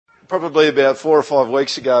Probably about 4 or 5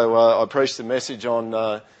 weeks ago, I preached a message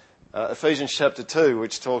on Ephesians chapter 2,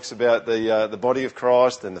 which talks about the body of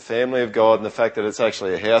Christ and the family of God and the fact that it's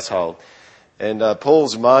actually a household. And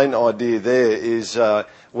Paul's main idea there is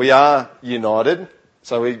we are united,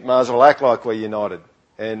 so we might as well act like we're united,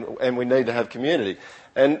 and we need to have community.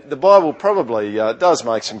 And the Bible probably does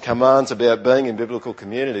make some commands about being in biblical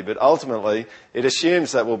community, but ultimately it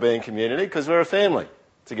assumes that we'll be in community because we're a family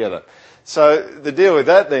together. So the deal with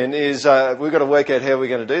that then is we've got to work out how we're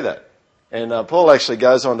going to do that. And Paul actually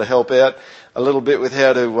goes on to help out a little bit with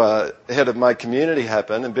how to make community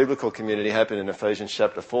happen and biblical community happen in Ephesians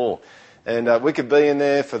chapter 4. And we could be in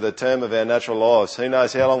there for the term of our natural lives. Who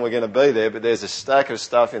knows how long we're going to be there, but there's a stack of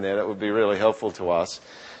stuff in there that would be really helpful to us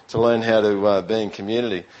to learn how to be in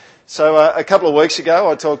community. So a couple of weeks ago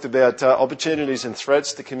I talked about opportunities and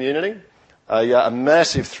threats to community. A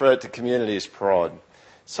massive threat to community is pride.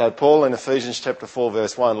 So Paul in Ephesians chapter 4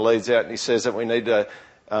 verse 1 leads out and he says that we need to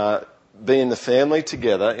be in the family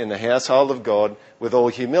together, in the household of God, with all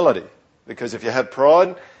humility. Because if you have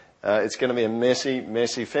pride, it's going to be a messy,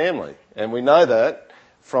 messy family. And we know that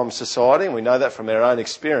from society, and we know that from our own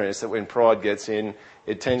experience, that when pride gets in,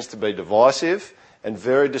 it tends to be divisive and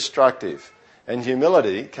very destructive. And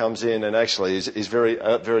humility comes in and actually is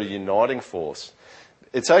very uniting force.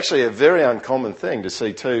 It's actually a very uncommon thing to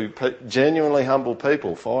see two genuinely humble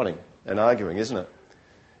people fighting and arguing, isn't it?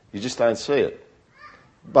 You just don't see it.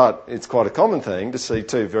 But it's quite a common thing to see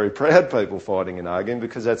two very proud people fighting and arguing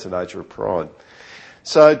because that's the nature of pride.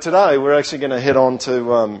 So today we're actually going to head on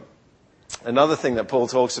to another thing that Paul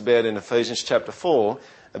talks about in Ephesians chapter 4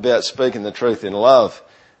 about speaking the truth in love.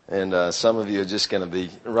 And some of you are just going to be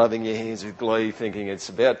rubbing your hands with glee thinking it's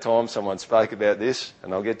about time someone spoke about this,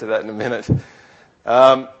 and I'll get to that in a minute.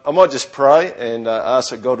 I might just pray and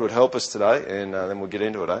ask that God would help us today, and then we'll get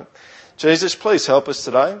into it. Jesus, please help us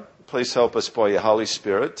today. Please help us by your Holy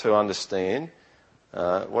Spirit to understand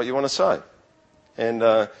what you want to say. And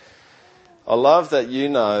I love that you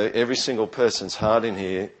know every single person's heart in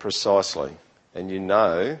here precisely, and you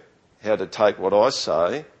know how to take what I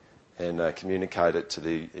say and communicate it to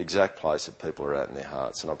the exact place that people are at in their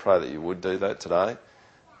hearts. And I pray that you would do that today,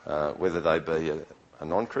 whether they be a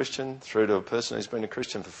non-Christian through to a person who's been a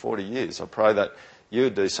Christian for 40 years. I pray that you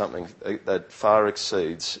would do something that far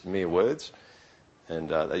exceeds mere words, and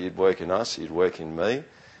that you'd work in us, you'd work in me,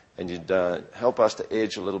 and you'd help us to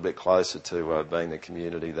edge a little bit closer to being the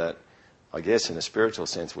community that, I guess in a spiritual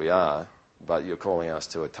sense we are, but you're calling us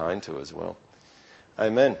to attain to as well.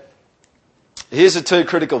 Amen. Here's the two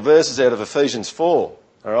critical verses out of Ephesians 4.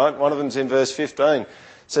 All right, one of them's in verse 15. It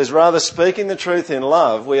says, rather speaking the truth in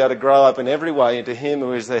love, we are to grow up in every way into him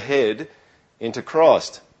who is the head, into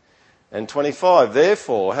Christ. And 25,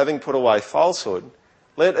 therefore, having put away falsehood,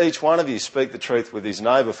 let each one of you speak the truth with his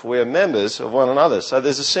neighbour, for we are members of one another. So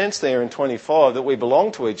there's a sense there in 25 that we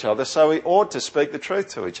belong to each other, so we ought to speak the truth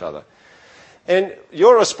to each other. And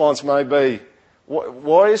your response may be,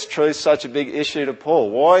 why is truth such a big issue to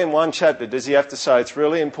Paul? Why in one chapter does he have to say it's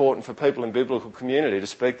really important for people in biblical community to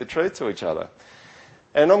speak the truth to each other?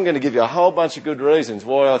 And I'm going to give you a whole bunch of good reasons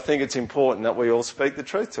why I think it's important that we all speak the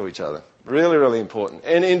truth to each other. Really, really important.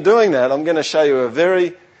 And in doing that, I'm going to show you a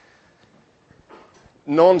very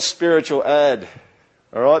non-spiritual ad.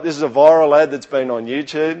 All right, this is a viral ad that's been on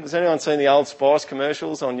YouTube. Has anyone seen the Old Spice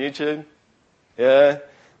commercials on YouTube? Yeah,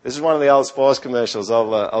 this is one of the Old Spice commercials.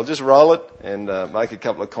 I'll just roll it and make a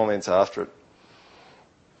couple of comments after it.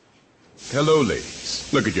 Hello,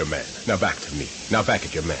 ladies. Look at your man. Now back to me. Now back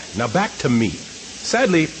at your man. Now back to me.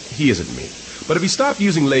 Sadly, he isn't me. But if he stopped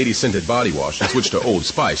using lady-scented body wash and switched to Old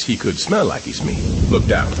Spice, he could smell like he's me. Look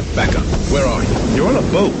down. Back up. Where are you? You're on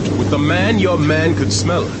a boat with the man your man could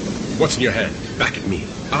smell like. What's in your hand? Back at me.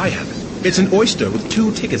 I have it. It's an oyster with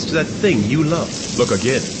 2 tickets to that thing you love. Look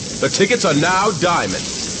again. The tickets are now diamond.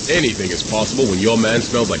 Anything is possible when your man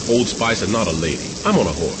smells like Old Spice and not a lady. I'm on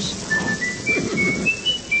a horse.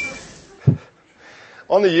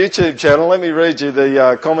 On the YouTube channel, let me read you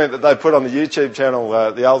the comment that they put on the YouTube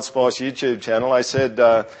channel, the Old Spice YouTube channel. They said,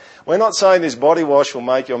 we're not saying this body wash will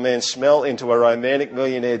make your man smell into a romantic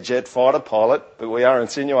millionaire jet fighter pilot, but we are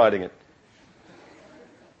insinuating it.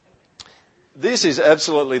 This is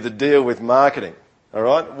absolutely the deal with marketing, all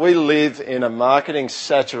right? We live in a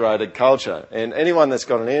marketing-saturated culture, and anyone that's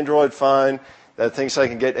got an Android phone that thinks they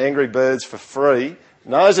can get Angry Birds for free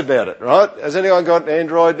knows about it, right? Has anyone got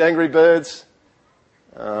Android Angry Birds?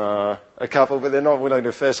 A couple, but they're not willing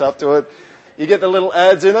to fess up to it. You get the little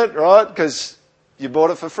ads in it, right? Because you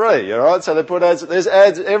bought it for free, all right? So they put ads. There's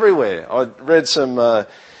ads everywhere. I read some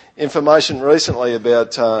information recently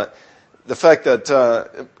about the fact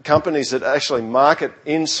that companies that actually market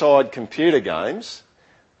inside computer games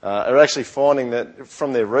are actually finding that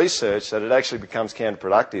from their research that it actually becomes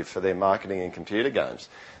counterproductive for their marketing in computer games.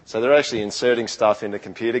 So they're actually inserting stuff into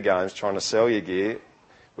computer games, trying to sell you gear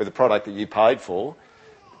with a product that you paid for.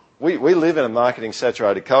 We live in a marketing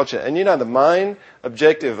saturated culture. And you know, the main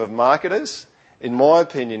objective of marketers, in my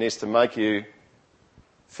opinion, is to make you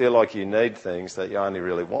feel like you need things that you only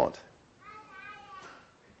really want.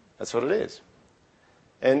 That's what it is.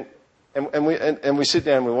 And we sit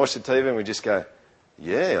down and we watch the TV and we just go,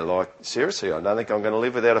 yeah, like, seriously, I don't think I'm going to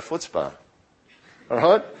live without a foot spa. All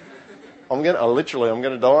right? I'm going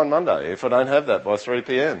to die on Monday if I don't have that by 3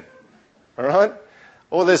 p.m. All right?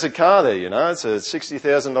 Or there's a car there, you know, it's a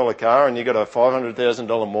 $60,000 car and you've got a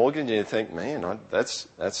 $500,000 mortgage and you think, man, that's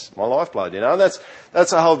my lifeblood, you know. And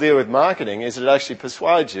that's the whole deal with marketing, is it actually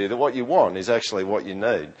persuades you that what you want is actually what you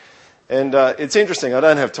need. And it's interesting, I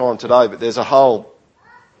don't have time today, but there's a whole,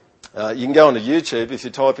 you can go onto YouTube, if you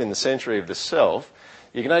type in the century of the self,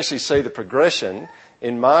 you can actually see the progression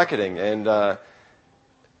in marketing. And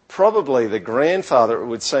probably the grandfather, it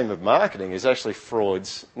would seem, of marketing is actually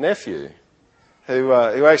Freud's nephew, who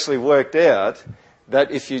actually worked out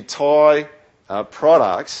that if you tie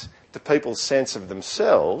products to people's sense of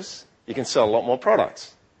themselves, you can sell a lot more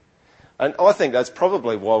products. And I think that's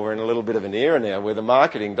probably why we're in a little bit of an era now where the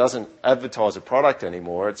marketing doesn't advertise a product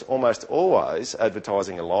anymore. It's almost always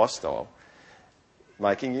advertising a lifestyle,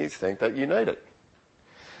 making you think that you need it.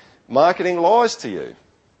 Marketing lies to you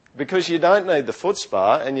because you don't need the foot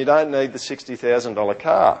spa and you don't need the $60,000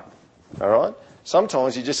 car. All right?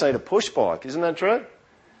 Sometimes you just need a push bike. Isn't that true?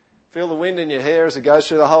 Feel the wind in your hair as it goes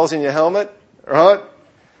through the holes in your helmet. All right?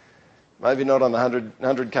 Maybe not on the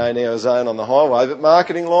 100k an hour zone on the highway, but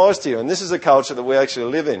marketing lies to you. And this is the culture that we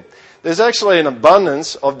actually live in. There's actually an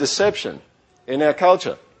abundance of deception in our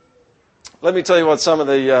culture. Let me tell you what some of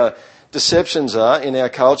the deceptions are in our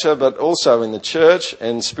culture, but also in the church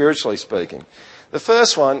and spiritually speaking. The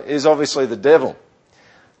first one is obviously the devil.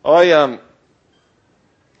 Have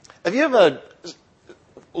you ever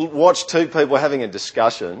watched two people having a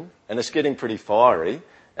discussion and it's getting pretty fiery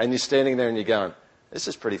and you're standing there and you're going, this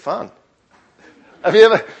is pretty fun? Have you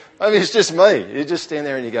ever, maybe it's just me, you just stand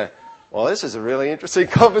there and you go, well, this is a really interesting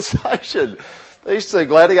conversation. These two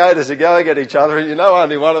gladiators are going at each other and you know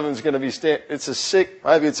only one of them's going to be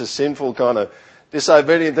maybe it's a sinful kind of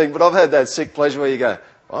disobedient thing, but I've had that sick pleasure where you go,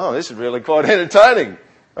 oh, this is really quite entertaining.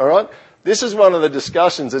 All right? This is one of the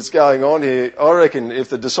discussions that's going on here. I reckon if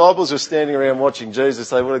the disciples were standing around watching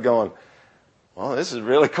Jesus, they would have gone, oh, this is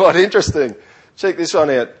really quite interesting. Check this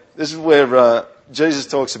one out. This is where Jesus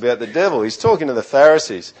talks about the devil. He's talking to the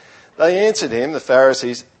Pharisees. They answered him, the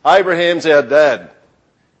Pharisees, Abraham's our dad.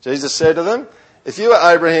 Jesus said to them, if you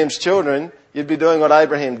were Abraham's children, you'd be doing what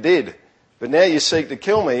Abraham did. But now you seek to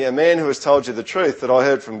kill me, a man who has told you the truth that I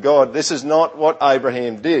heard from God. This is not what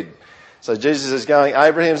Abraham did. So Jesus is going,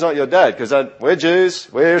 Abraham's not your dad, because we're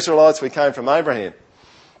Jews, we're Israelites, we came from Abraham.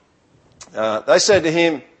 They said to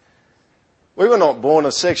him, we were not born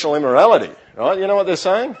of sexual immorality, right? You know what they're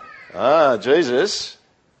saying? Jesus,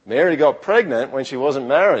 Mary got pregnant when she wasn't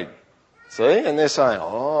married. See? And they're saying,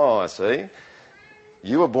 oh, I see.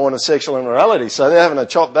 You were born of sexual immorality. So they're having a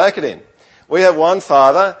chop back at him. We have one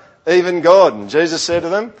Father, even God. And Jesus said to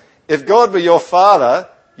them, if God were your Father,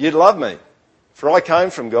 you'd love me. For I came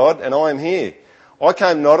from God and I am here. I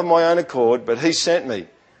came not of my own accord, but he sent me.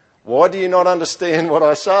 Why do you not understand what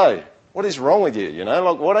I say? What is wrong with you? You know,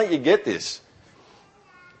 like, why don't you get this?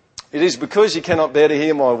 It is because you cannot bear to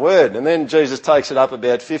hear my word. And then Jesus takes it up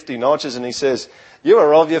about 50 notches and he says, you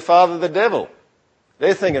are of your father the devil.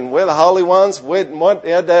 They're thinking, we're the holy ones.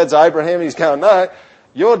 Our dad's Abraham. He's going, no,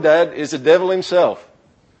 your dad is the devil himself.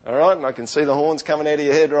 All right? And I can see the horns coming out of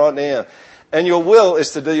your head right now. And your will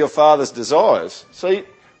is to do your father's desires. See,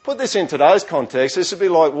 put this in today's context. This would be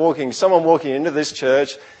like someone walking into this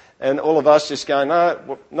church and all of us just going,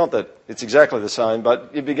 no, not that it's exactly the same,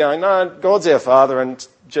 but you'd be going, no, God's our Father, and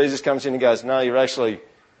Jesus comes in and goes, no, your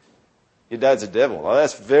dad's a devil. Well,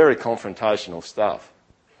 that's very confrontational stuff,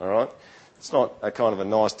 all right? It's not a kind of a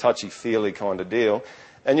nice, touchy-feely kind of deal.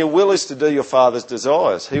 And your will is to do your father's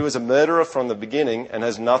desires. He was a murderer from the beginning and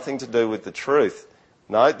has nothing to do with the truth.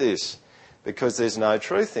 Note this, because there's no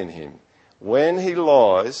truth in him. When he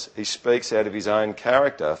lies, he speaks out of his own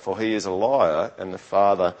character, for he is a liar and the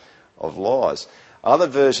father of lies. Other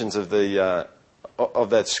versions of that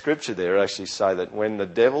scripture there actually say that when the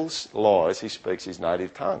devil lies, he speaks his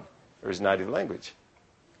native tongue or his native language.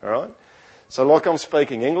 All right? So like I'm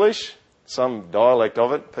speaking English, some dialect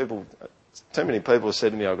of it, too many people have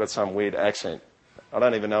said to me I've got some weird accent. I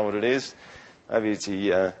don't even know what it is. Maybe it's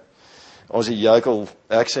Aussie yokel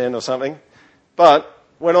accent or something. But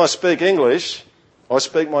when I speak English, I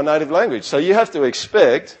speak my native language. So you have to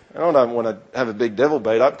expect, and I don't want to have a big devil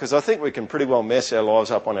beat up because I think we can pretty well mess our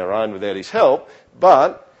lives up on our own without his help,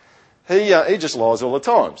 but he just lies all the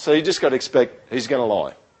time. So you just got to expect he's going to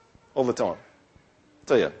lie all the time.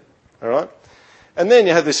 Do you? All right? And then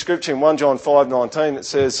you have this scripture in 1 John 5:19 that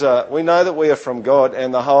says, we know that we are from God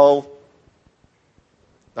and the whole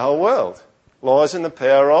world lies in the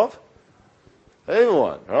power of evil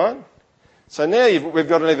one, right? So now we've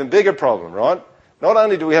got an even bigger problem, right? Not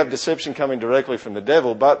only do we have deception coming directly from the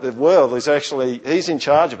devil, but the world is he's in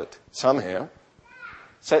charge of it somehow.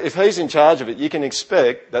 So if he's in charge of it, you can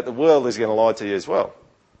expect that the world is going to lie to you as well.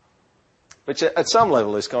 Which at some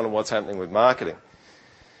level is kind of what's happening with marketing.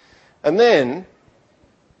 And then,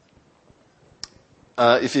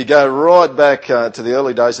 if you go right back to the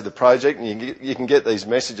early days of the project, and you can get these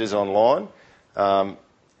messages online, all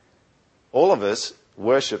of us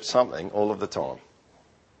worship something all of the time.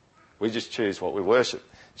 We just choose what we worship.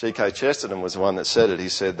 G.K. Chesterton was the one that said it. He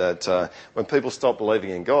said that when people stop believing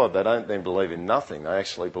in God, they don't then believe in nothing. They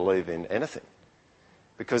actually believe in anything.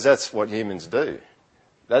 Because that's what humans do.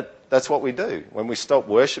 That's what we do. When we stop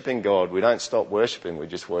worshipping God, we don't stop worshipping. We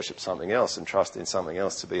just worship something else and trust in something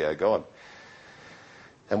else to be our God.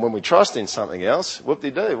 And when we trust in something else,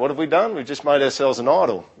 whoop-de-doo, what have we done? We've just made ourselves an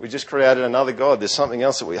idol. We just created another God. There's something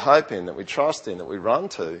else that we hope in, that we trust in, that we run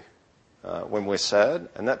to when we're sad,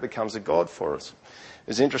 and that becomes a God for us. It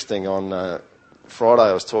was interesting, on Friday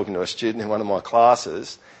I was talking to a student in one of my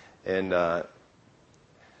classes, and cut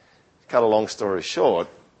a long story short,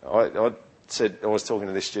 I was talking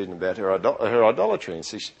to this student about her idolatry, and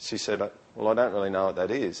she said, well, I don't really know what that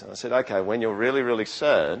is. And I said, okay, when you're really, really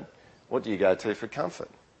sad, what do you go to for comfort?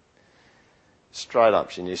 Straight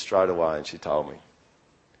up, she knew straight away, and she told me.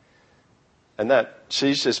 And that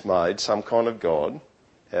she's just made some kind of God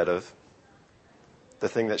out of the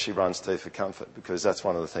thing that she runs to for comfort, because that's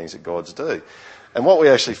one of the things that gods do. And what we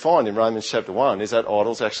actually find in Romans chapter 1 is that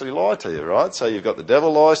idols actually lie to you, right? So you've got the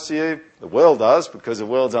devil lies to you, the world does, because the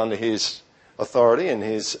world's under his authority and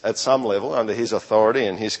at some level, under his authority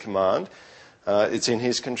and his command. It's in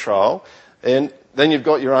his control. And then you've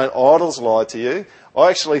got your own idols lie to you. I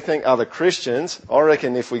actually think other Christians, I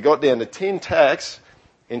reckon if we got down to 10 tacks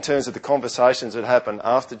in terms of the conversations that happen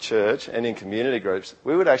after church and in community groups,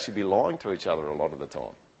 we would actually be lying to each other a lot of the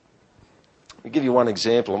time. I'll give you one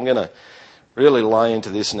example. I'm going to really lay into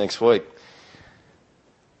this next week.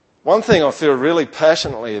 One thing I feel really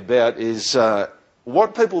passionately about is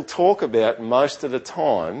what people talk about most of the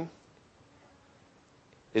time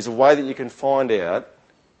is a way that you can find out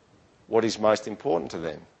what is most important to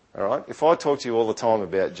them. All right? If I talk to you all the time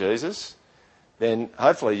about Jesus, then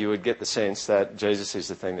hopefully you would get the sense that Jesus is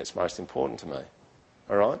the thing that's most important to me.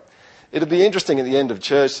 All right? It'll be interesting at the end of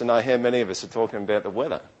church to know how many of us are talking about the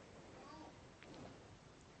weather.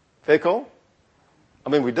 Fair call? I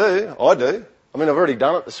mean, we do. I do. I mean, I've already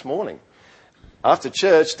done it this morning. After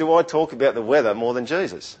church, do I talk about the weather more than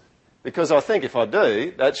Jesus? Because I think if I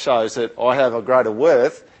do, that shows that I have a greater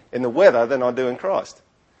worth in the weather than I do in Christ.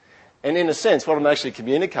 And in a sense, what I'm actually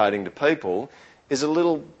communicating to people is a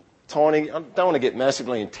little tiny, I don't want to get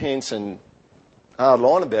massively intense and hard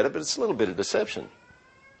line about it, but it's a little bit of deception.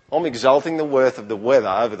 I'm exalting the worth of the weather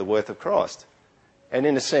over the worth of Christ. And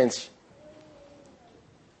in a sense,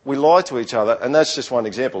 we lie to each other, and that's just one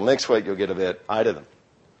example. Next week you'll get about 8 of them.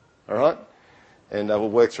 All right? And we'll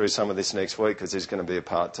work through some of this next week because there's going to be a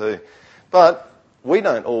part 2. But we're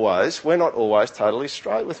not always totally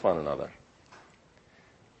straight with one another.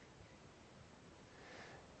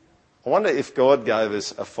 I wonder if God gave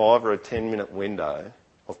us a 5 or a 10-minute window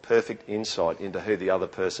of perfect insight into who the other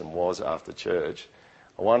person was after church.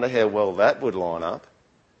 I wonder how well that would line up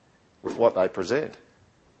with what they present.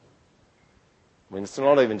 I mean, it's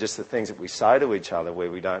not even just the things that we say to each other where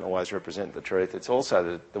we don't always represent the truth. It's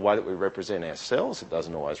also the way that we represent ourselves that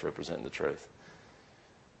doesn't always represent the truth.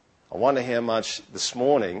 I wonder how much this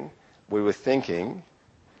morning we were thinking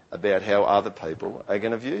about how other people are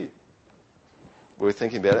going to view you. We were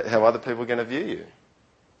thinking about how other people are going to view you.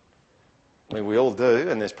 I mean, we all do,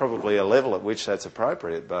 and there's probably a level at which that's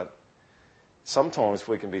appropriate, but sometimes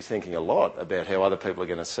we can be thinking a lot about how other people are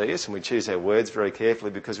going to see us, and we choose our words very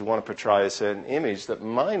carefully because we want to portray a certain image that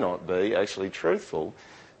may not be actually truthful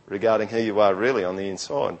regarding who you are really on the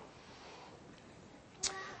inside.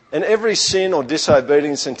 And every sin or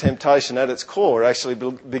disobedience and temptation at its core actually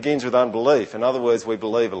begins with unbelief. In other words, we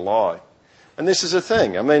believe a lie. And this is a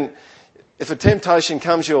thing. I mean, if a temptation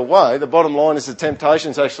comes your way, the bottom line is the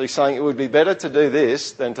temptation's actually saying it would be better to do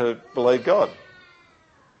this than to believe God.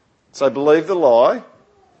 So believe the lie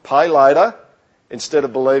pay later instead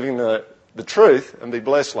of believing the truth and be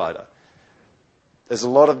blessed later. There's a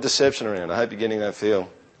lot of deception around. I hope you're getting that feel.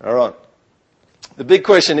 All right. The big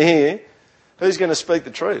question here, who's going to speak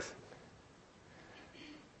the truth?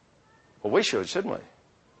 Well, we should, shouldn't we?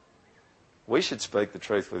 We should speak the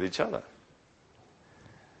truth with each other.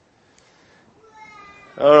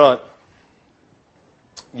 All right.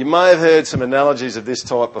 You may have heard some analogies of this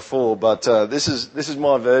type before, but this is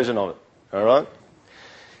my version of it. All right.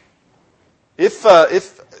 If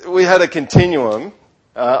we had a continuum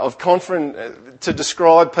to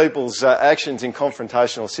describe people's actions in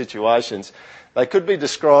confrontational situations, they could be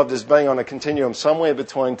described as being on a continuum somewhere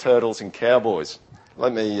between turtles and cowboys.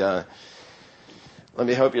 Let me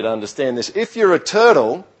help you to understand this. If you're a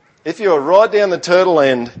turtle, if you're right down the turtle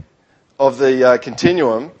end of the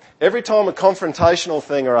continuum, every time a confrontational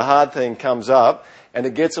thing or a hard thing comes up and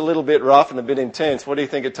it gets a little bit rough and a bit intense, what do you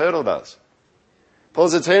think a turtle does?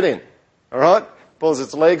 Pulls its head in, all right? Pulls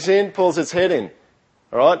its legs in, pulls its head in,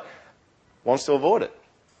 all right? Wants to avoid it.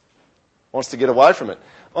 Wants to get away from it.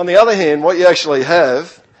 On the other hand, what you actually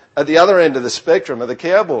have at the other end of the spectrum are the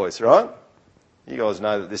cowboys, right? You guys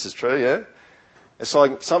know that this is true, yeah? It's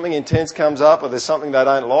like something intense comes up or there's something they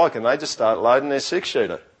don't like and they just start loading their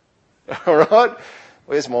six-shooter. All right?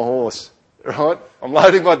 Where's my horse? Right? I'm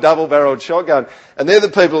loading my double-barreled shotgun. And they're the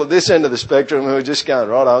people at this end of the spectrum who are just going,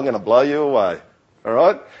 right, I'm going to blow you away. All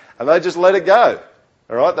right? And they just let it go.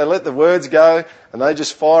 All right? They let the words go and they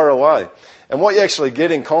just fire away. And what you actually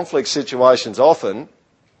get in conflict situations often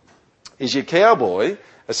is your cowboy,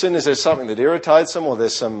 as soon as there's something that irritates them or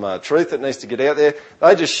there's some truth that needs to get out there,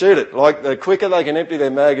 they just shoot it. Like the quicker they can empty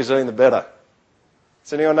their magazine, the better.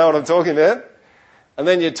 Does anyone know what I'm talking about? And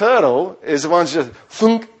then your turtle is the ones just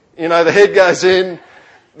thunk, the head goes in,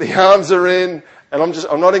 the arms are in, and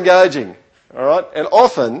I'm not engaging. All right? And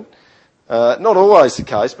often, not always the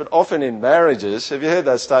case, but often in marriages, have you heard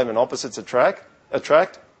that statement, opposites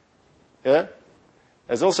attract? Yeah?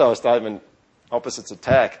 There's also a statement, opposites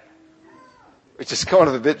attack, which is kind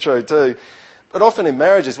of a bit true too. But often in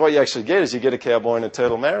marriages, what you actually get is you get a cowboy and a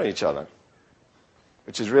turtle marry each other,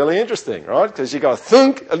 which is really interesting, right? Because you go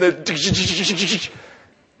thunk and then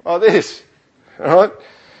like this, all right?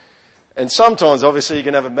 And sometimes, obviously, you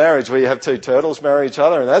can have a marriage where you have two turtles marry each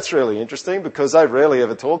other, and that's really interesting because they rarely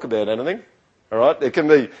ever talk about anything, all right?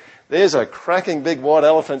 There's a cracking big white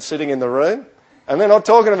elephant sitting in the room, and they're not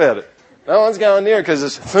talking about it. No one's going near it because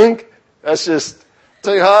it's thunk. That's just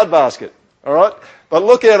too hard basket, all right? But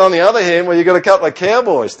look out on the other hand where you've got a couple of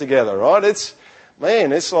cowboys together, right? It's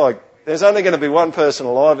like there's only going to be one person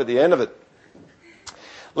alive at the end of it.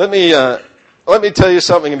 Let me tell you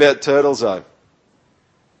something about turtles, though.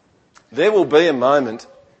 There will be a moment.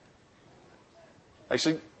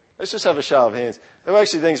 Actually, let's just have a show of hands. Who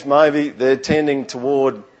actually thinks maybe they're tending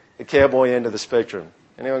toward the cowboy end of the spectrum?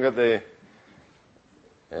 Anyone got their...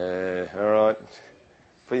 all right.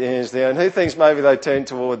 Put your hands down. Who thinks maybe they tend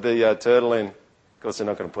toward the turtle end? Of course, they're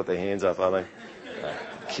not going to put their hands up, are they? No,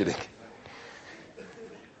 kidding.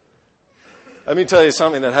 Let me tell you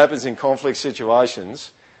something that happens in conflict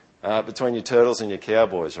situations between your turtles and your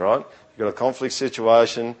cowboys, right? You've got a conflict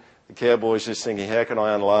situation. The cowboy's just thinking, how can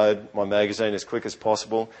I unload my magazine as quick as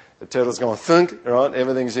possible? The turtle's going, thunk, right?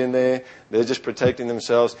 Everything's in there. They're just protecting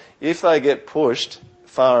themselves. If they get pushed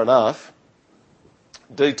far enough,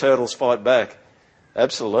 do turtles fight back?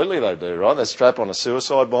 Absolutely they do, right? They strap on a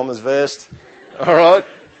suicide bomber's vest, all right?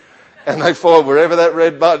 And they fight wherever that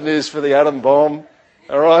red button is for the atom bomb,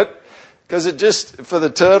 all right? Because for the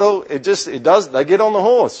turtle, they get on the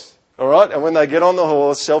horse. All right? And when they get on the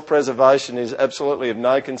horse, self-preservation is absolutely of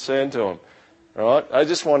no concern to them. All right? They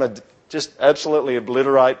just want to just absolutely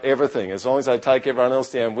obliterate everything. As long as they take everyone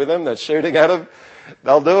else down with them that's shooting at them,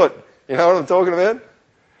 they'll do it. You know what I'm talking about?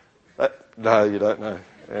 No, you don't know.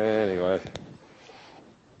 Anyway.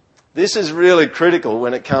 This is really critical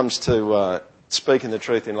when it comes to speaking the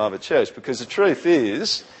truth in love at church, because the truth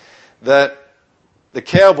is that the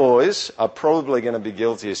cowboys are probably going to be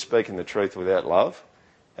guilty of speaking the truth without love,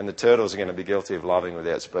 and the turtles are going to be guilty of loving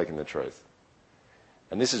without speaking the truth.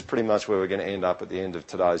 And this is pretty much where we're going to end up at the end of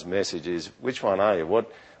today's message is, which one are you?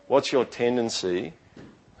 What's your tendency?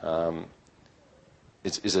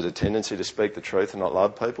 Is it a tendency to speak the truth and not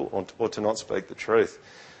love people, or to not speak the truth?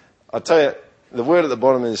 I tell you, the word at the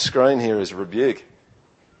bottom of the screen here is rebuke.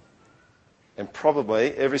 And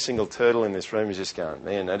probably every single turtle in this room is just going,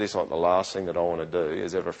 man, that is like the last thing that I want to do,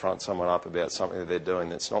 is ever front someone up about something that they're doing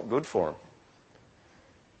that's not good for them.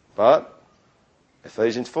 But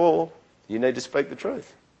Ephesians 4, you need to speak the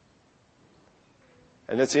truth.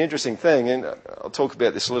 And that's the interesting thing, and I'll talk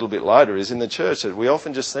about this a little bit later, is in the church that we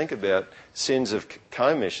often just think about sins of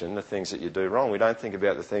commission, the things that you do wrong. We don't think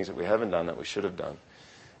about the things that we haven't done that we should have done.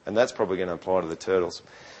 And that's probably going to apply to the turtles.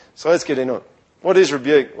 So let's get into it. What is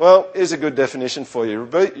rebuke? Well, here's a good definition for you.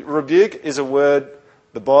 Rebuke is a word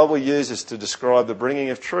the Bible uses to describe the bringing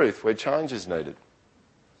of truth where change is needed.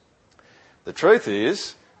 The truth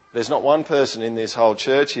is, there's not one person in this whole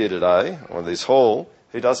church here today, or this hall,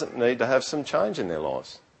 who doesn't need to have some change in their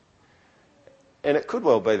lives. And it could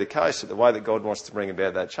well be the case that the way that God wants to bring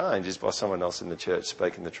about that change is by someone else in the church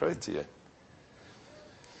speaking the truth to you.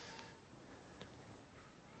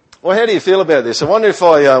 Well, how do you feel about this? I wonder if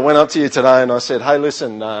I went up to you today and I said, hey,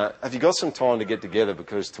 listen, have you got some time to get together?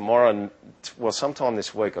 Because tomorrow, well, sometime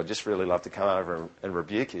this week, I'd just really love to come over and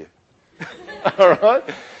rebuke you. All right?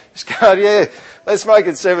 Just go, yeah, let's make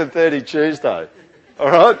it 7:30 Tuesday.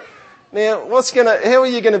 All right? Now, how are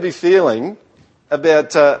you going to be feeling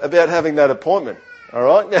about having that appointment? All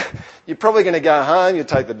right? You're probably going to go home, you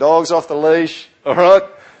take the dogs off the leash, all right?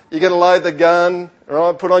 You're going to load the gun,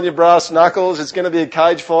 all right? Put on your brass knuckles. It's going to be a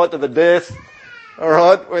cage fight to the death, all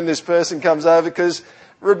right, when this person comes over, because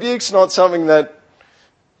rebuke's not something that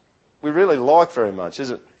we really like very much,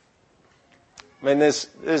 is it? I mean, there's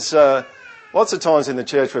lots of times in the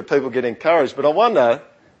church where people get encouraged, but I wonder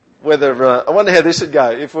how this would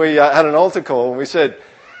go if we had an altar call and we said,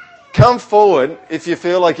 come forward if you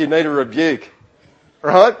feel like you need a rebuke,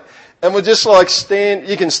 right? And we'll just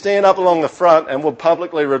you can stand up along the front and we'll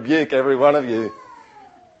publicly rebuke every one of you.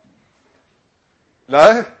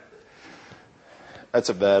 No? That's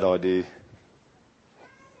a bad idea.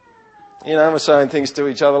 You know, we're saying things to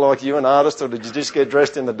each other like, you an artist, or did you just get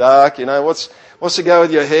dressed in the dark? You know, what's the go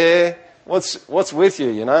with your hair? What's with you?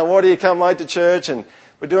 You know, why do you come late to church? And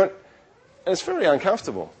and it's very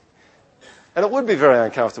uncomfortable. And it would be very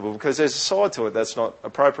uncomfortable because there's a side to it that's not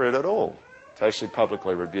appropriate at all, to actually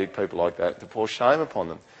publicly rebuke people like that, to pour shame upon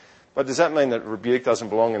them. But does that mean that rebuke doesn't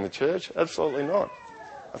belong in the church? Absolutely not.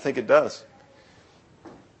 I think it does.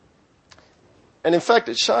 And in fact,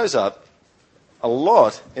 it shows up a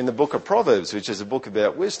lot in the book of Proverbs, which is a book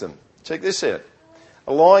about wisdom. Check this out.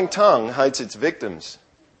 A lying tongue hates its victims,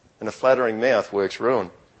 and a flattering mouth works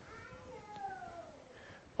ruin.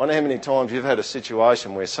 I wonder how many times you've had a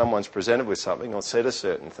situation where someone's presented with something or said a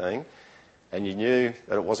certain thing and you knew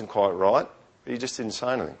that it wasn't quite right, but you just didn't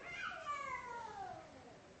say anything.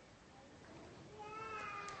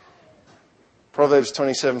 Proverbs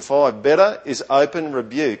 27:5, better is open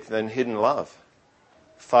rebuke than hidden love.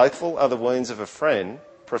 Faithful are the wounds of a friend,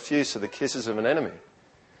 profuse are the kisses of an enemy.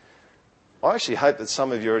 I actually hope that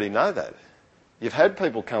some of you already know that. You've had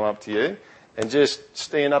people come up to you and just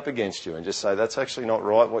stand up against you and just say, that's actually not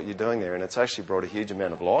right what you're doing there, and it's actually brought a huge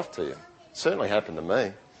amount of life to you. It certainly happened to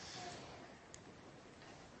me.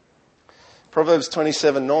 Proverbs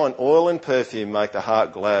 27:9, oil and perfume make the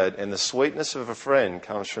heart glad, and the sweetness of a friend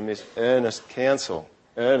comes from his earnest counsel.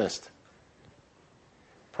 Earnest.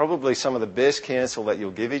 Probably some of the best counsel that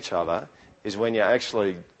you'll give each other is when you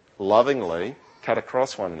actually lovingly cut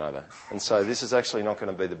across one another and say, this is actually not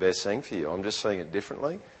going to be the best thing for you. I'm just seeing it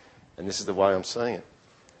differently, and this is the way I'm seeing it.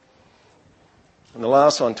 And the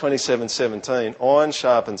last one, 27:17, iron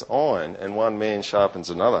sharpens iron and one man sharpens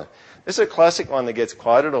another. This is a classic one that gets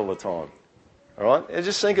quoted all the time. All right? And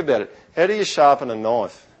just think about it. How do you sharpen a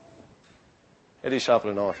knife? How do you sharpen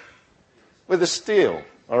a knife? With a steel.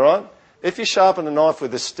 All right? If you sharpen a knife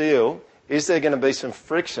with a steel, is there going to be some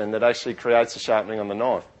friction that actually creates a sharpening on the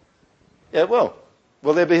knife? Yeah, it will.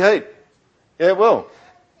 Will there be heat? Yeah, it will.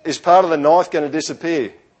 Is part of the knife going to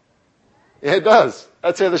disappear? Yeah, it does.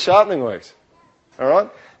 That's how the sharpening works. All right?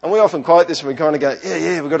 And we often quote this and we kind of go,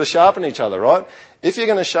 yeah, we've got to sharpen each other, right? If you're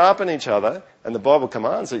going to sharpen each other, and the Bible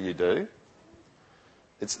commands that you do,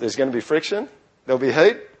 there's going to be friction, there'll be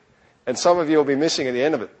heat, and some of you will be missing at the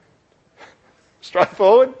end of it.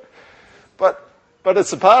 Straightforward. But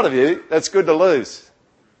it's a part of you that's good to lose.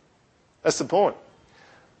 That's the point.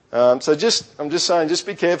 I'm just saying, just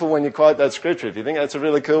be careful when you quote that scripture. If you think that's a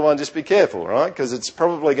really cool one, just be careful, right? Because it's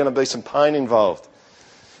probably going to be some pain involved.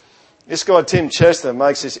 This guy, Tim Chester,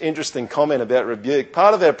 makes this interesting comment about rebuke.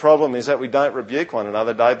 Part of our problem is that we don't rebuke one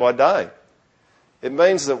another day by day. It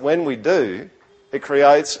means that when we do, it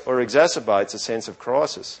creates or exacerbates a sense of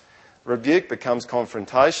crisis. Rebuke becomes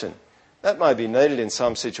confrontation. That may be needed in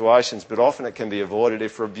some situations, but often it can be avoided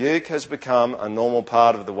if rebuke has become a normal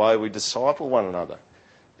part of the way we disciple one another.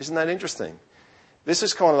 Isn't that interesting? This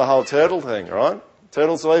is kind of the whole turtle thing, right?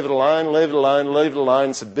 Turtles leave it alone, leave it alone, leave it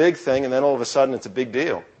alone. It's a big thing, and then all of a sudden it's a big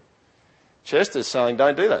deal. Chester's saying,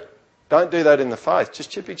 don't do that. Don't do that in the faith.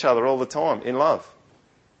 Just chip each other all the time in love.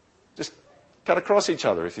 Just cut across each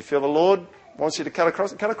other. If you feel the Lord wants you to cut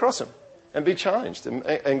across them and be changed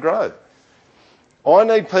and grow. I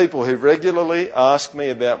need people who regularly ask me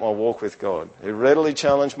about my walk with God, who readily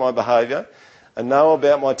challenge my behaviour and know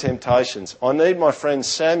about my temptations. I need my friend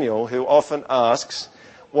Samuel, who often asks,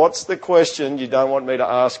 "What's the question you don't want me to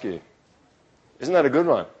ask you?" Isn't that a good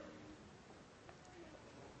one?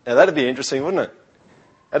 Now that'd be interesting, wouldn't it?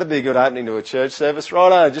 That'd be a good opening to a church service.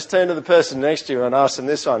 Righto, just turn to the person next to you and ask them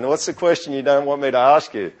this one. What's the question you don't want me to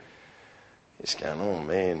ask you? He's going, oh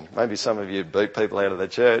man, maybe some of you beat people out of the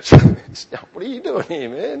church. What are you doing here,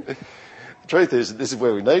 man? The truth is, this is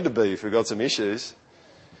where we need to be if we've got some issues.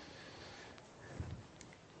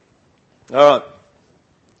 All right.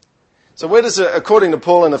 So where does according to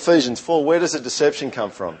Paul in Ephesians 4, where does the deception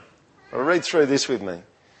come from? Well, read through this with me.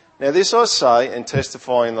 Now this I say and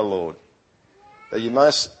testify in the Lord, that you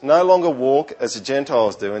must no longer walk as the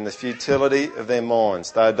Gentiles do in the futility of their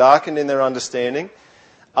minds. They are darkened in their understanding,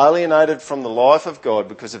 alienated from the life of God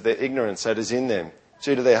because of their ignorance that is in them,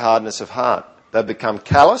 due to their hardness of heart. They've become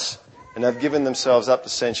callous and have given themselves up to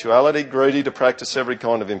sensuality, greedy to practice every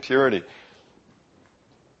kind of impurity.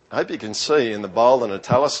 I hope you can see in the bold and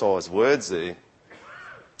italicised words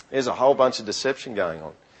there's a whole bunch of deception going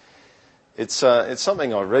on. It's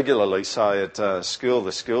something I regularly say at school,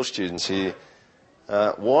 the school students here.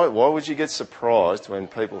 Why would you get surprised when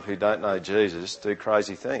people who don't know Jesus do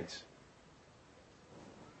crazy things?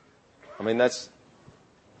 I mean,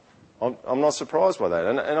 I'm not surprised by that.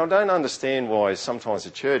 And I don't understand why sometimes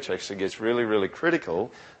the church actually gets really, really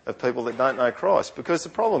critical of people that don't know Christ. Because the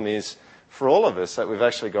problem is, for all of us, that we've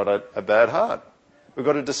actually got a bad heart. We've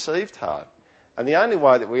got a deceived heart. And the only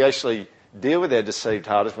way that we actually deal with our deceived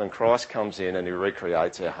heart is when Christ comes in and he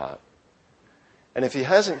recreates our heart. And if he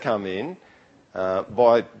hasn't come in,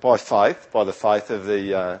 by faith, by the faith of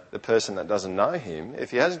the person that doesn't know him,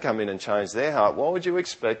 if he hasn't come in and changed their heart, why would you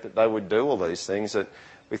expect that they would do all these things that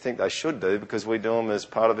we think they should do because we do them as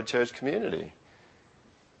part of a church community?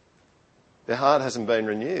 Their heart hasn't been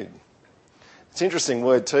renewed. It's an interesting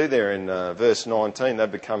word too there in verse 19, they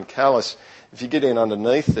become callous. If you get in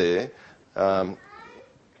underneath there,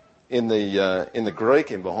 in the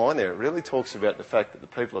Greek in behind there, it really talks about the fact that the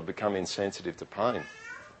people have become insensitive to pain.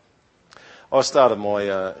 I started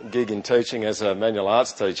my gig in teaching as a manual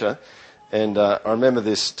arts teacher, and I remember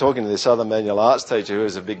talking to this other manual arts teacher who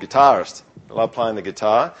was a big guitarist. I loved playing the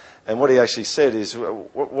guitar, and what he actually said is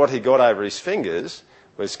what he got over his fingers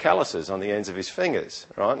was calluses on the ends of his fingers,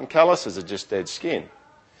 right? And calluses are just dead skin.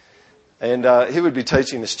 And he would be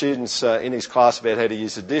teaching the students in his class about how to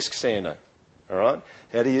use a disc sander, all right?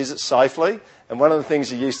 How to use it safely. And one of the things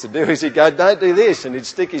he used to do is he'd go, "Don't do this," and he'd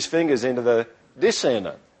stick his fingers into the disc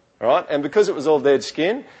sander. Right? And because it was all dead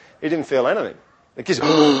skin, he didn't feel anything. The kids,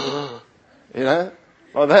 you know,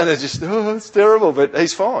 like that, they're just, it's terrible, but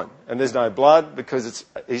he's fine. And there's no blood because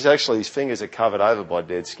his fingers are covered over by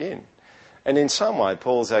dead skin. And in some way,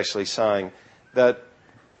 Paul's actually saying that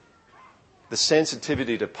the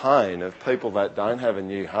sensitivity to pain of people that don't have a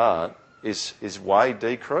new heart is way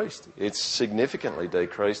decreased. It's significantly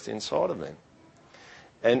decreased inside of them.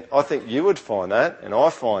 And I think you would find that, and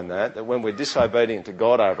I find that when we're disobedient to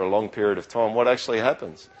God over a long period of time, what actually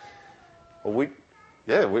happens? Well, we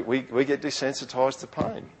get desensitised to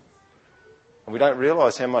pain. And we don't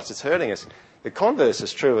realise how much it's hurting us. The converse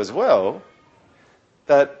is true as well,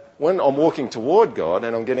 that when I'm walking toward God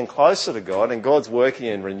and I'm getting closer to God and God's working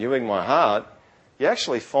and renewing my heart, you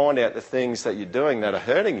actually find out the things that you're doing that are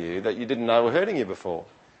hurting you that you didn't know were hurting you before.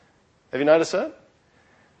 Have you noticed that?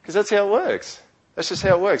 Because that's how it works. That's just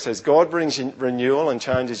how it works. As God brings renewal and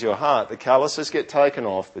changes your heart, the calluses get taken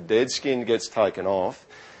off, the dead skin gets taken off,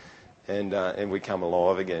 and we come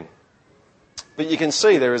alive again. But you can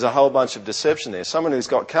see there is a whole bunch of deception there. Someone who's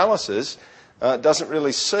got calluses doesn't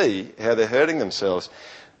really see how they're hurting themselves.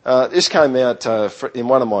 This came out in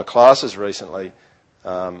one of my classes recently.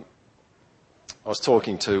 I was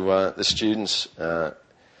talking to the students about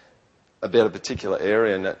a particular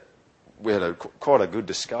area, and we had quite a good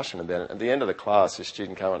discussion about it. At the end of the class, a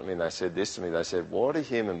student came up to me and they said this to me. They said, "Why do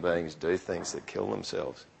human beings do things that kill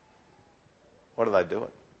themselves? What do they do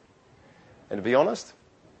it?" And to be honest,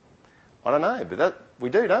 I don't know, but we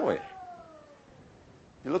do, don't we?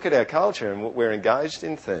 You look at our culture and we're engaged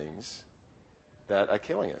in things that are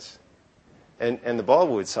killing us. And the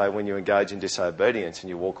Bible would say when you engage in disobedience and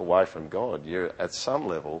you walk away from God, you're at some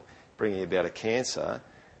level bringing about a cancer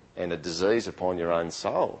and a disease upon your own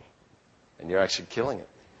soul. And you're actually killing it.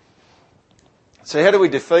 So how do we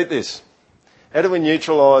defeat this? How do we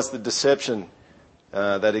neutralise the deception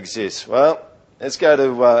that exists? Well, let's go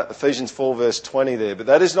to Ephesians 4 verse 20 there. But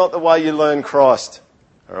that is not the way you learn Christ.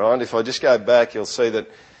 All right, if I just go back, you'll see that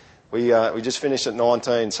we just finished at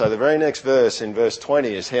 19. So the very next verse, in verse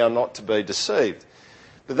 20, is how not to be deceived.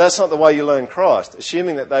 But that's not the way you learn Christ,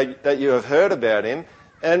 assuming that you have heard about him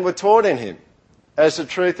and were taught in him, as the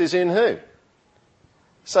truth is in who?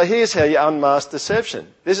 So here's how you unmask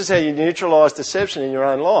deception. This is how you neutralise deception in your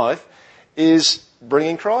own life, is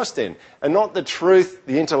bringing Christ in. And not the truth,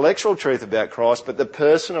 the intellectual truth about Christ, but the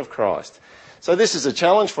person of Christ. So this is a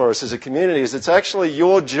challenge for us as a community, is it's actually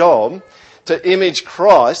your job to image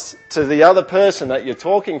Christ to the other person that you're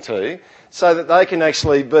talking to, so that they can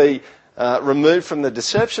actually be removed from the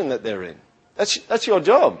deception that they're in. That's your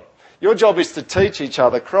job. Your job is to teach each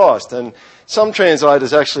other Christ. And some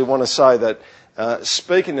translators actually want to say that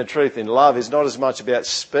speaking the truth in love is not as much about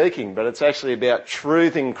speaking, but it's actually about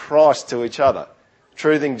truthing Christ to each other,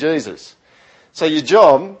 truthing Jesus. So your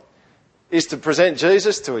job is to present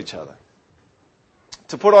Jesus to each other,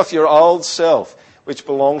 to put off your old self, which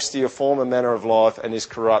belongs to your former manner of life and is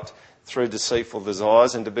corrupt through deceitful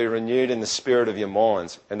desires, and to be renewed in the spirit of your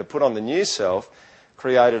minds, and to put on the new self,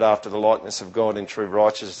 created after the likeness of God in true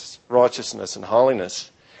righteousness and holiness.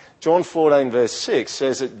 John 14 verse 6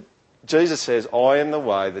 says that Jesus says, I am the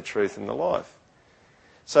way, the truth and the life.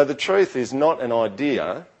 So the truth is not an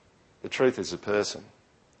idea, the truth is a person.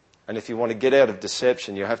 And if you want to get out of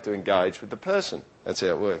deception, you have to engage with the person. That's how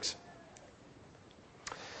it works.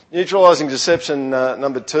 Neutralising deception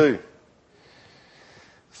number 2.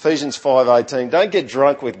 Ephesians 5:18. Don't get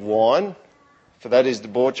drunk with wine, for that is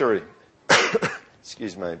debauchery.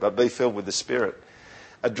 Excuse me, but be filled with the Spirit,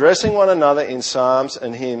 addressing one another in psalms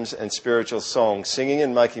and hymns and spiritual songs, singing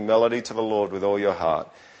and making melody to the Lord with all your heart,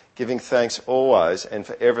 giving thanks always and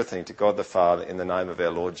for everything to God the Father in the name of our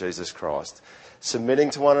Lord Jesus Christ, submitting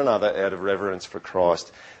to one another out of reverence for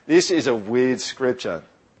Christ. This is a weird scripture.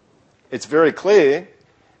 It's very clear.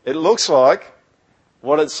 It looks like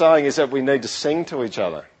what it's saying is that we need to sing to each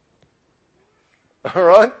other. All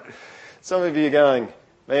right? Some of you are going,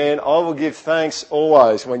 man, I will give thanks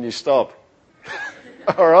always when you stop.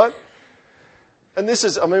 All right? And this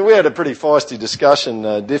is, we had a pretty feisty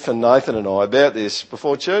discussion, Diff and Nathan and I, about this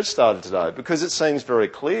before church started today, because it seems very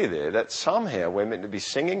clear there that somehow we're meant to be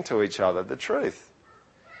singing to each other the truth.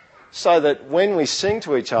 So that when we sing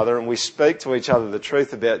to each other and we speak to each other the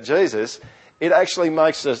truth about Jesus, it actually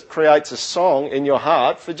creates a song in your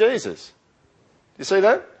heart for Jesus. You see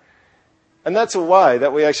that? And that's a way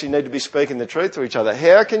that we actually need to be speaking the truth to each other.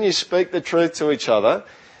 How can you speak the truth to each other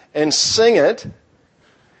and sing it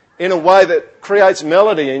in a way that creates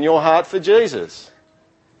melody in your heart for Jesus?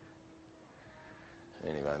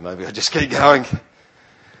 Anyway, maybe I'll just keep going.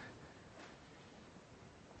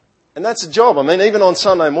 And that's a job. Even on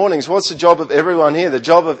Sunday mornings, what's the job of everyone here? The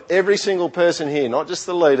job of every single person here, not just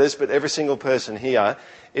the leaders, but every single person here,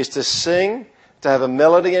 is to sing, to have a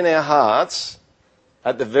melody in our hearts,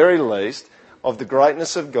 at the very least, of the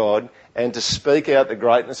greatness of God, and to speak out the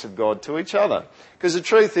greatness of God to each other. Because the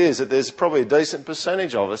truth is that there's probably a decent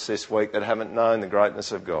percentage of us this week that haven't known the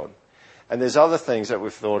greatness of God. And there's other things that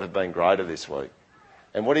we've thought have been greater this week.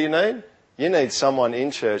 And what do you need? You need someone in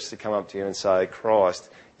church to come up to you and say, Christ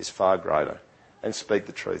is far greater, and speak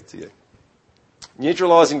the truth to you.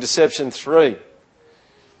 Neutralising deception 3.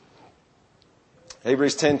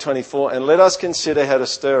 Hebrews 10:24. And let us consider how to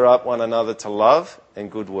stir up one another to love and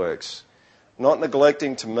good works, not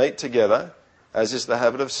neglecting to meet together, as is the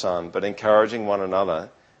habit of some, but encouraging one another,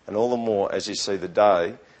 and all the more as you see the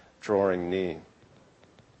day drawing near.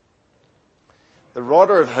 The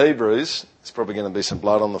writer of Hebrews, there's probably going to be some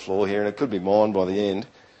blood on the floor here, and it could be mine by the end.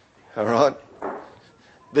 All right?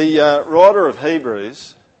 The writer of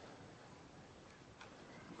Hebrews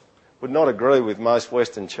would not agree with most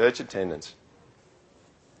Western church attendants.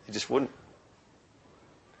 He just wouldn't.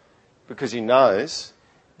 Because he knows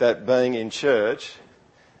that being in church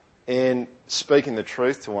and speaking the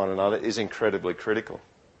truth to one another is incredibly critical.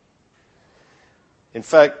 In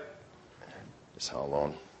fact, just hold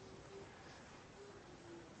on.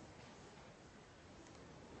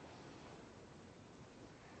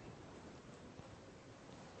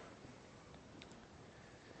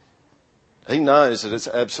 He knows that it's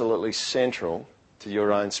absolutely central to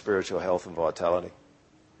your own spiritual health and vitality.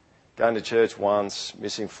 Going to church once,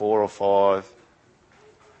 missing 4 or 5.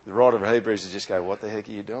 The writer of Hebrews is just go, what the heck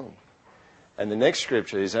are you doing? And the next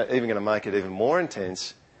scripture is even going to make it even more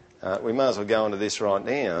intense. We may as well go into this right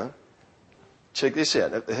now. Check this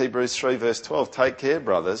out. Hebrews 3 verse 12. Take care,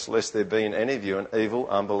 brothers, lest there be in any of you an evil,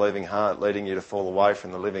 unbelieving heart leading you to fall away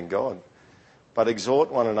from the living God. But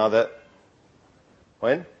exhort one another.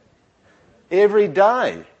 When? Every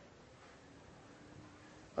day.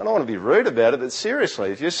 I don't want to be rude about it, but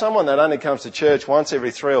seriously, if you're someone that only comes to church once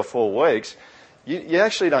every 3 or 4 weeks, you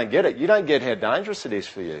actually don't get it. You don't get how dangerous it is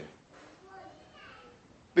for you.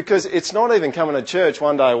 Because it's not even coming to church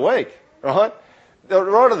one day a week, right? The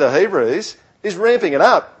writer of the Hebrews is ramping it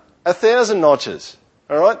up 1,000 notches,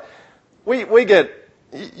 all right? We get,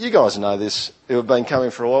 you guys know this, who have been coming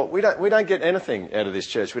for a while, we don't get anything out of this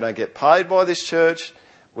church. We don't get paid by this church.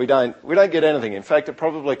 We don't get anything. In fact, it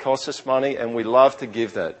probably costs us money, and we love to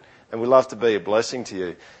give that. And we love to be a blessing to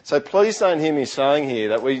you. So please don't hear me saying here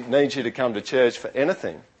that we need you to come to church for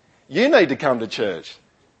anything. You need to come to church.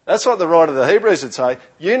 That's what the writer of the Hebrews would say.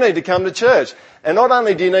 You need to come to church. And not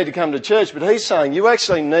only do you need to come to church, but he's saying you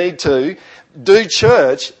actually need to do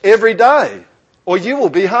church every day, or you will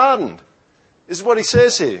be hardened. This is what he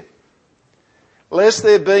says here. Lest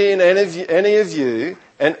there be in any of you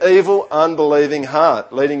an evil, unbelieving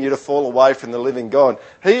heart, leading you to fall away from the living God.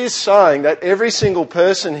 He is saying that every single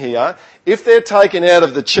person here, if they're taken out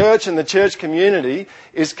of the church and the church community,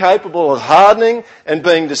 is capable of hardening and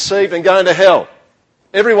being deceived and going to hell.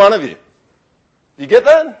 Every one of you. You get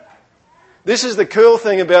that? This is the cool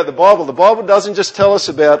thing about the Bible. The Bible doesn't just tell us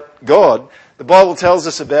about God. The Bible tells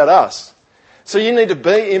us about us. So you need to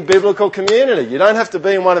be in biblical community. You don't have to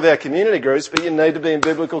be in one of our community groups, but you need to be in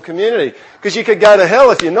biblical community. Because you could go to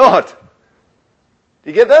hell if you're not. Do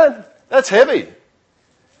you get that? That's heavy.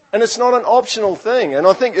 And it's not an optional thing. And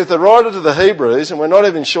I think if the writer to the Hebrews, and we're not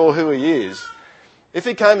even sure who he is, if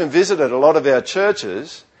he came and visited a lot of our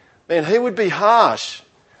churches, man, he would be harsh.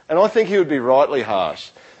 And I think he would be rightly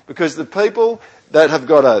harsh. Because the people that have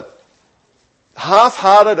got a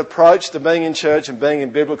half-hearted approach to being in church and being in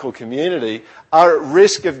biblical community are at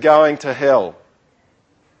risk of going to hell.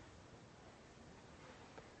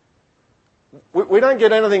 We don't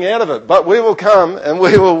get anything out of it, but we will come and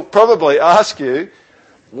we will probably ask you,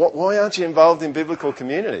 why aren't you involved in biblical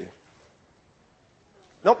community?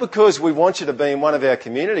 Not because we want you to be in one of our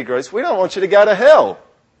community groups. We don't want you to go to hell.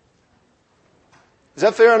 Is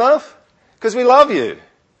that fair enough? Because we love you.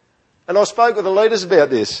 And I spoke with the leaders about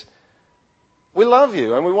this. We love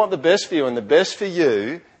you and we want the best for you, and the best for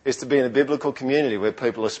you is to be in a biblical community where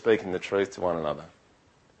people are speaking the truth to one another.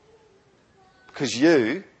 Because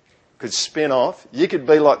you could spin off, you could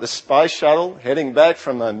be like the space shuttle heading back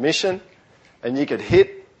from a mission, and you could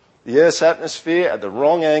hit the Earth's atmosphere at the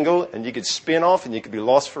wrong angle, and you could spin off and you could be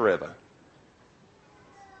lost forever.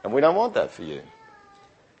 And we don't want that for you,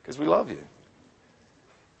 because we love you.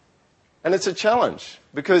 And it's a challenge,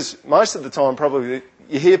 because most of the time probably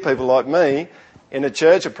you hear people like me in a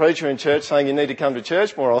church, a preacher in church, saying you need to come to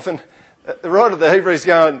church more often. The writer of the Hebrews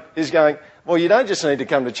is going, well, you don't just need to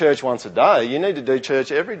come to church once a day, you need to do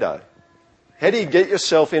church every day. How do you get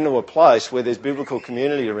yourself into a place where there's biblical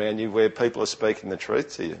community around you, where people are speaking the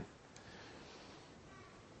truth to you?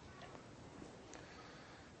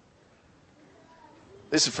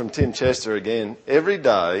 This is from Tim Chester again. Every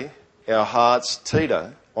day our hearts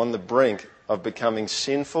teeter on the brink of becoming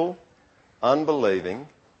sinful, unbelieving,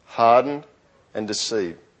 hardened and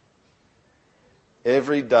deceived.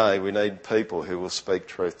 Every day we need people who will speak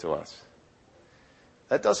truth to us.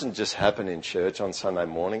 That doesn't just happen in church on Sunday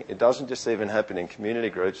morning. It doesn't just even happen in community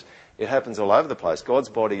groups. It happens all over the place. God's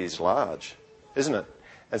body is large, isn't it?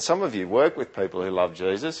 And some of you work with people who love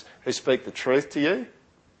Jesus, who speak the truth to you,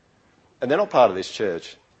 and they're not part of this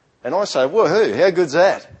church. And I say, woohoo, how good's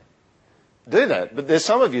that? Do that. But there's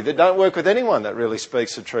some of you that don't work with anyone that really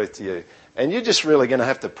speaks the truth to you. And you're just really going to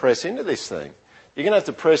have to press into this thing. You're going to have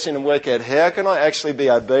to press in and work out, how can I actually be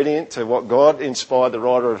obedient to what God inspired the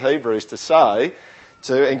writer of Hebrews to say,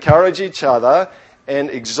 to encourage each other and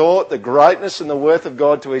exhort the greatness and the worth of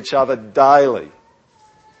God to each other daily,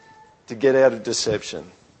 to get out of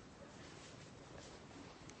deception.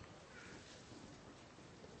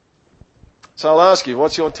 So I'll ask you,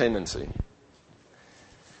 what's your tendency?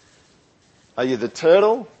 Are you the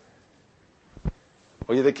turtle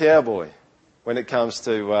or are you the cowboy when it comes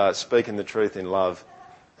to speaking the truth in love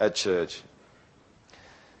at church?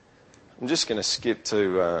 I'm just going to skip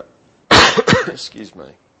to... excuse me.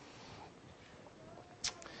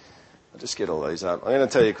 I'll just get all these up. I'm going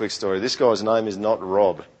to tell you a quick story. This guy's name is not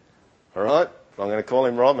Rob. All right? I'm going to call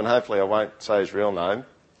him Rob, and hopefully I won't say his real name.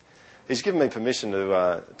 He's given me permission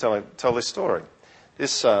to tell this story.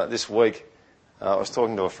 This week, I was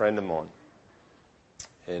talking to a friend of mine,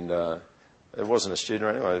 and it wasn't a student or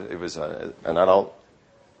anyone. It was an adult.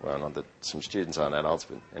 Well, not that some students aren't adults,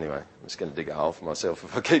 but anyway, I'm just going to dig a hole for myself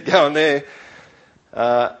if I keep going there.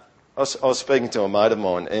 I was speaking to a mate of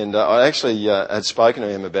mine, and I actually had spoken to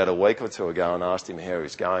him about a week or two ago and asked him how he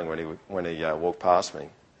was going when he walked past me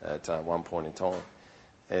at one point in time.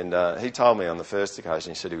 And he told me on the first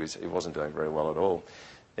occasion, he said he wasn't doing very well at all.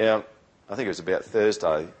 Now, I think it was about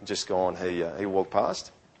Thursday, just gone, he walked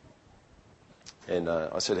past. And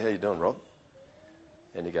I said, "How you doing, Rob?"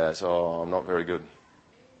 And he goes, "Oh, I'm not very good.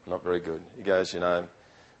 Not very good." He goes, "The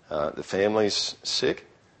family's sick.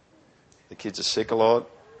 The kids are sick a lot.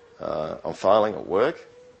 I'm failing at work.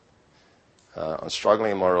 I'm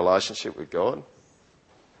struggling in my relationship with God."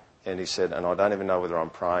 And he said, "And I don't even know whether I'm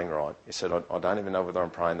praying right." He said, I don't even know whether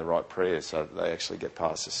I'm praying the right prayers so that they actually get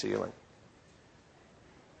past the ceiling."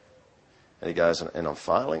 And he goes, "And I'm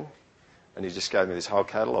failing." And he just gave me this whole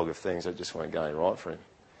catalogue of things that just weren't going right for him.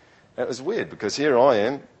 And it was weird because here I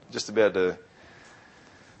am, just about to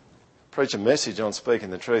preach a message on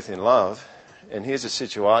speaking the truth in love, and here's a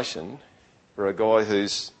situation for a guy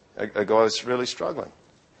who's really struggling.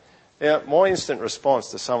 Now, my instant response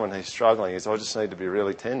to someone who's struggling is I just need to be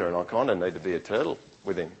really tender, and I kind of need to be a turtle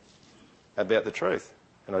with him about the truth.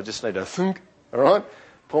 And I just need to think, all right,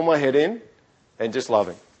 pull my head in and just love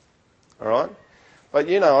him, all right? But,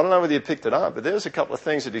 I don't know whether you picked it up, but there was a couple of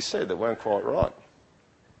things that he said that weren't quite right.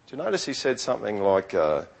 Do you notice he said something like,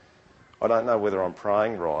 "I don't know whether I'm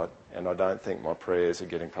praying right, and I don't think my prayers are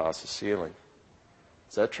getting past the ceiling."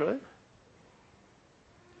 Is that true?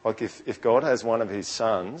 Like if God has one of his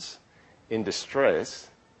sons in distress,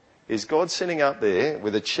 is God sitting up there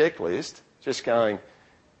with a checklist just going,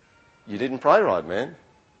 "You didn't pray right, man.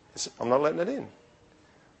 I'm not letting it in"?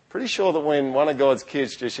 Pretty sure that when one of God's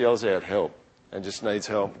kids just yells out help and just needs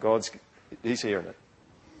help, he's hearing it.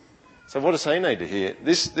 So what does he need to hear?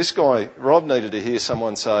 This guy, Rob, needed to hear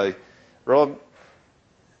someone say, "Rob,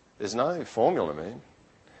 there's no formula, man.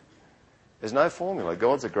 There's no formula.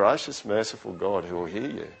 God's a gracious, merciful God who will hear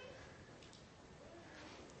you."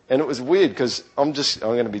 And it was weird because I'm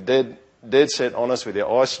going to be dead set honest with you.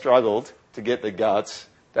 I struggled to get the guts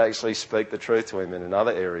to actually speak the truth to him in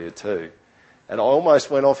another area too. And I almost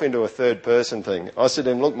went off into a third person thing. I said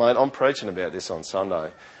to him, "Look, mate, I'm preaching about this on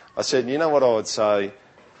Sunday." I said, "You know what I would say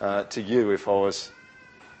to you if I was..."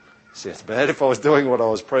 Sounds bad, if I was doing what I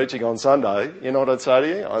was preaching on Sunday. You know what I'd say to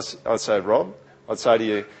you? I'd say, "Rob," I'd say to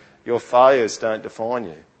you, "your failures don't define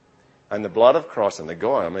you. And the blood of Christ," and the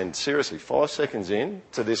guy, seriously, 5 seconds in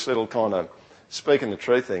to this little kind of speaking the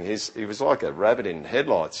truth thing, he was like a rabbit in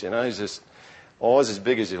headlights, he's just eyes as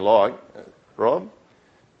big as you like. "Rob,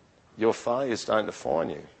 your failures don't define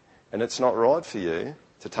you. And it's not right for you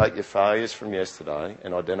to take your failures from yesterday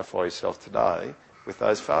and identify yourself today with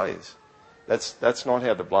those failures. That's not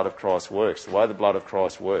how the blood of Christ works. The way the blood of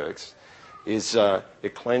Christ works is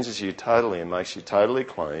it cleanses you totally and makes you totally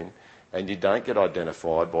clean, and you don't get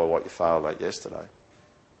identified by what you failed at yesterday."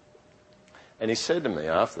 And he said to me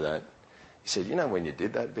after that, he said, "When you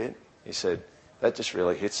did that bit," he said, "that just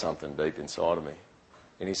really hit something deep inside of me."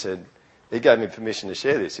 And he said, he gave me permission to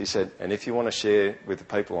share this. He said, "And if you want to share with the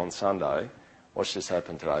people on Sunday what's just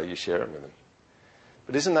happened today, you share it with them."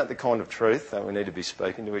 But isn't that the kind of truth that we need to be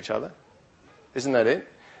speaking to each other? Isn't that it?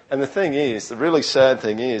 And the thing is, the really sad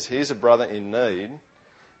thing is, here's a brother in need,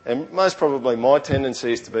 and most probably my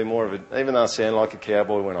tendency is to be more of even though I sound like a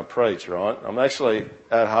cowboy when I preach, right? I'm actually,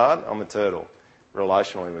 at heart, I'm a turtle,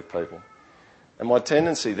 relationally with people. And my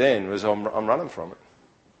tendency then was I'm running from it.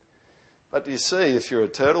 But do you see, if you're a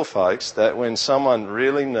turtle, folks, that when someone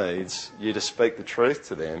really needs you to speak the truth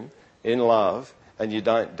to them in love and you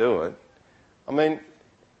don't do it,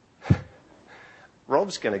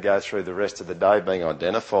 Rob's going to go through the rest of the day being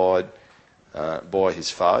identified by his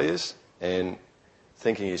failures and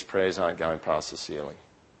thinking his prayers aren't going past the ceiling.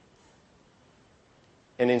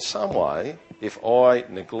 And in some way, if I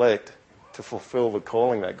neglect to fulfil the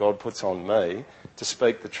calling that God puts on me to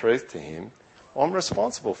speak the truth to him, I'm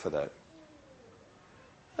responsible for that.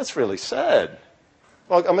 That's really sad.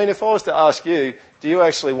 If I was to ask you, do you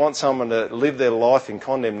actually want someone to live their life in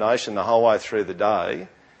condemnation the whole way through the day?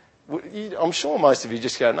 I'm sure most of you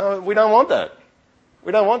just go, "No, we don't want that.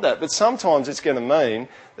 We don't want that." But sometimes it's going to mean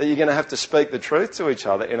that you're going to have to speak the truth to each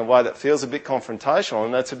other in a way that feels a bit confrontational,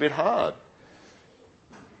 and that's a bit hard.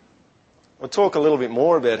 We'll talk a little bit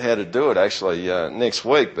more about how to do it actually next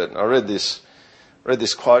week, but I read this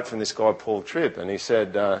quote from this guy, Paul Tripp, and he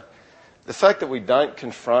said, "The fact that we don't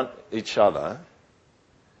confront each other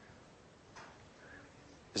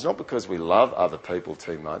is not because we love other people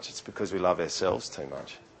too much, it's because we love ourselves too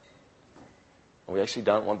much. And we actually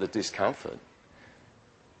don't want the discomfort.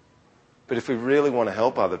 But if we really want to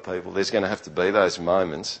help other people, there's going to have to be those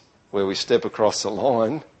moments where we step across the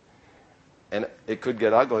line and it could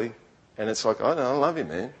get ugly. And it's like, I love you,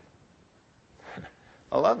 man.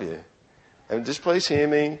 I love you. And just please hear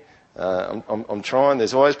me. I'm trying.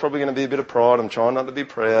 There's always probably going to be a bit of pride. I'm trying not to be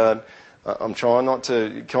proud. I'm trying not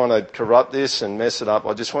to kind of corrupt this and mess it up.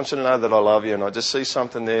 I just want you to know that I love you, and I just see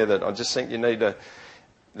something there that I just think you need to,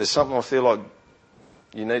 there's something I feel like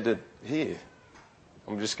you need to hear.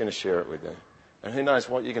 I'm just going to share it with you. And who knows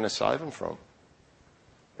what you're going to save them from.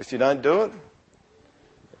 If you don't do it,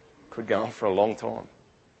 could go on for a long time.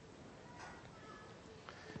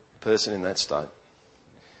 Person in that state.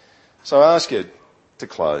 So I ask you to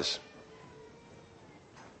close.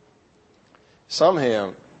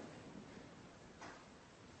 Somehow,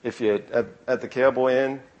 if you're at the cowboy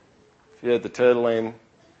end, if you're at the turtle end,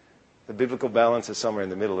 the biblical balance is somewhere in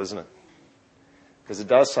the middle, isn't it? Because it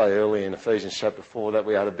does say early in Ephesians chapter 4 that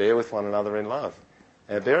we are to bear with one another in love.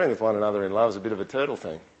 Now, bearing with one another in love is a bit of a turtle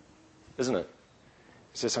thing, isn't it?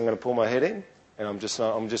 It's just I'm going to pull my head in and I'm going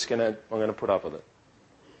to put up with it.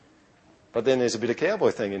 But then there's a bit of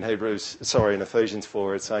cowboy thing in Ephesians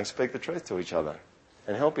 4. It's saying speak the truth to each other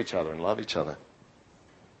and help each other and love each other.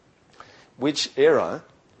 Which era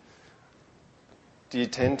do you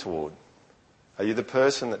tend toward? Are you the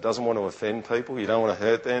person that doesn't want to offend people? You don't want to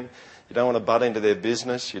hurt them? You don't want to butt into their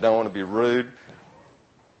business? You don't want to be rude?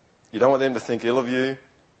 You don't want them to think ill of you?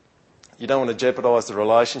 You don't want to jeopardise the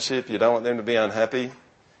relationship? You don't want them to be unhappy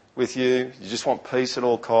with you? You just want peace at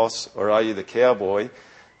all costs? Or are you the cowboy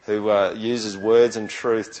who uses words and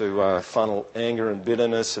truth to funnel anger and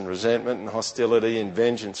bitterness and resentment and hostility and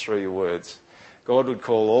vengeance through your words? God would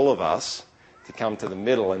call all of us to come to the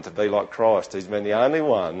middle and to be like Christ. He's been the only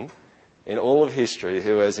one in all of history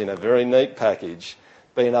who has, in a very neat package,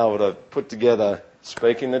 been able to put together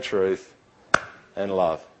speaking the truth and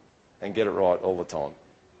love and get it right all the time.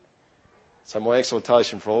 So my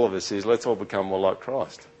exhortation for all of us is let's all become more like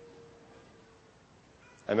Christ.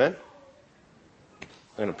 Amen? I'm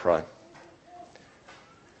going to pray.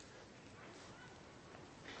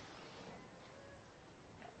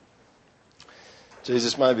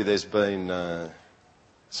 Jesus, maybe there's been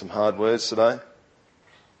some hard words today.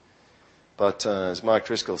 But as Mark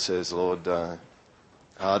Driscoll says, Lord,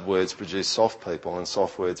 hard words produce soft people and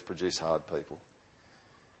soft words produce hard people.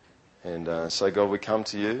 And so, God, we come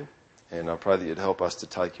to you and I pray that you'd help us to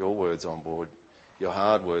take your words on board, your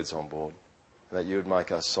hard words on board, and that you would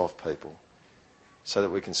make us soft people so that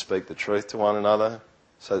we can speak the truth to one another,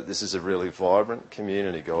 so that this is a really vibrant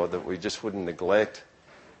community, God, that we just wouldn't neglect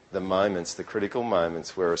the moments, the critical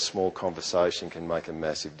moments where a small conversation can make a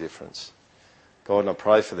massive difference. God, and I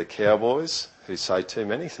pray for the cowboys who say too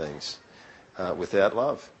many things without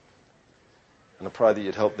love. And I pray that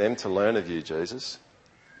you'd help them to learn of you, Jesus,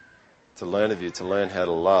 to learn of you, to learn how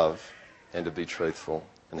to love and to be truthful,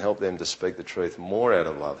 and help them to speak the truth more out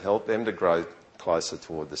of love. Help them to grow closer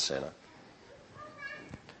toward the centre.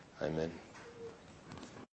 Amen.